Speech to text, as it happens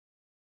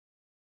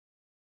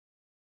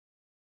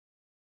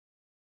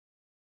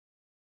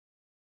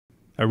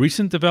A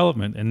recent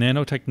development in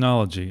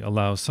nanotechnology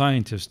allows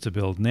scientists to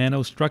build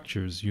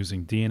nanostructures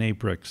using DNA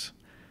bricks.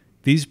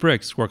 These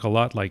bricks work a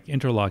lot like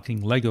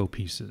interlocking Lego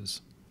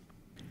pieces.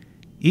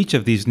 Each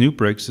of these new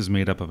bricks is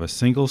made up of a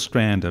single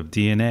strand of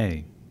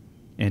DNA,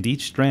 and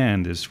each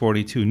strand is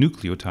 42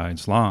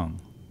 nucleotides long.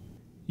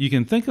 You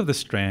can think of the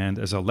strand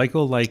as a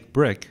Lego-like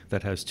brick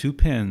that has 2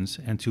 pins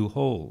and 2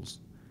 holes.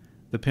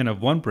 The pin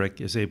of one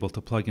brick is able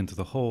to plug into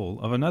the hole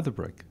of another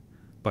brick,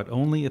 but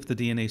only if the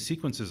DNA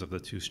sequences of the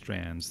 2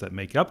 strands that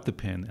make up the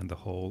pin and the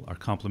hole are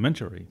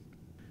complementary.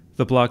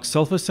 The blocks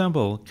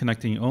self-assemble,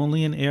 connecting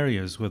only in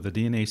areas where the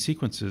DNA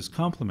sequences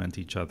complement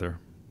each other.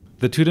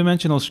 The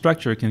two-dimensional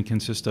structure can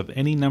consist of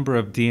any number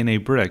of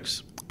DNA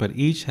bricks, but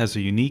each has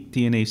a unique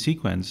DNA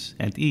sequence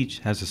and each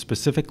has a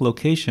specific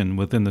location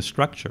within the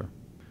structure.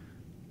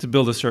 To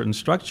build a certain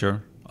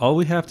structure, all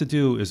we have to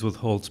do is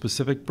withhold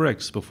specific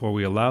bricks before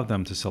we allow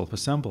them to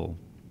self-assemble.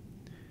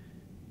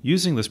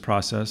 Using this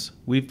process,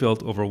 we've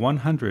built over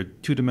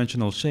 100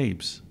 two-dimensional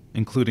shapes,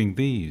 including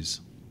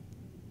these.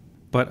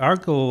 But our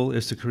goal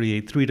is to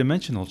create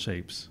three-dimensional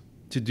shapes.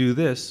 To do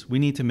this, we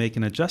need to make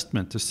an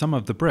adjustment to some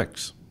of the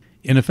bricks.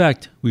 In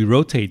effect, we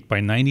rotate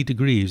by 90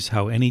 degrees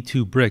how any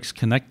 2 bricks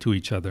connect to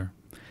each other.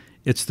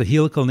 It's the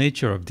helical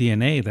nature of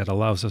DNA that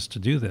allows us to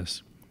do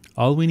this.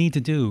 All we need to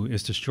do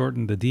is to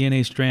shorten the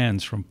DNA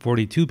strands from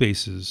 42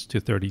 bases to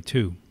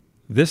 32.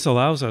 This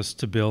allows us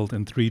to build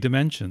in 3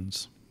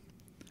 dimensions.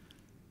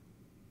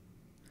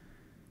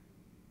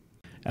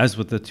 As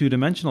with the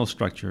two-dimensional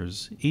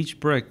structures, each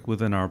brick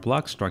within our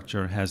block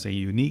structure has a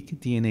unique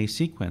DNA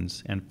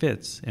sequence and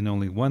fits in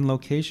only one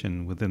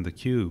location within the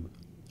cube.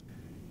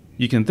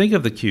 You can think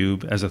of the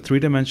cube as a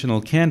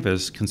 3-dimensional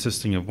canvas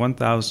consisting of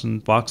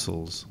 1,000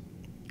 voxels.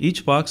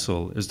 Each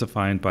voxel is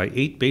defined by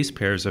 8 base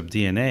pairs of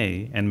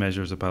DNA and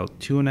measures about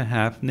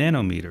 2.5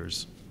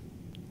 nanometers.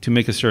 To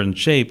make a certain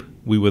shape,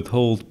 we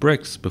withhold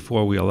bricks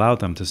before we allow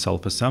them to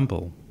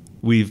self-assemble.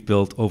 We've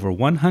built over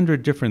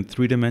 100 different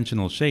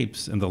 3-dimensional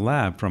shapes in the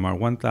lab from our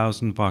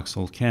 1,000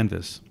 voxel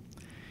canvas.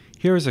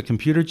 Here is a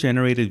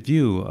computer-generated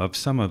view of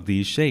some of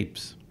these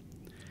shapes.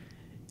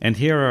 And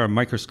here are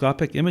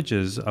microscopic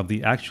images of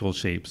the actual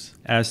shapes,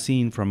 as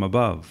seen from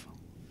above.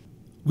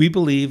 We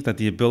believe that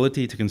the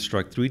ability to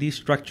construct 3D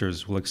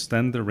structures will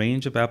extend the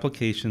range of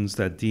applications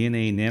that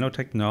DNA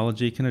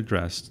nanotechnology can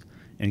address,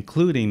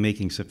 including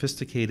making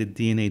sophisticated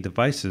DNA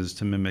devices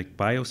to mimic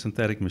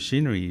biosynthetic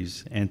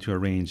machineries and to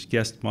arrange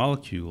guest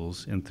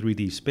molecules in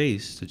 3D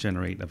space to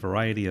generate a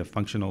variety of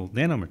functional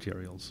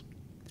nanomaterials.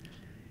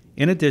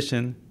 In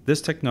addition,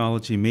 this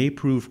technology may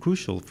prove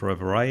crucial for a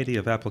variety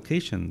of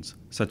applications,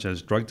 such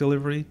as drug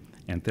delivery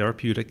and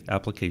therapeutic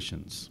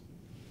applications.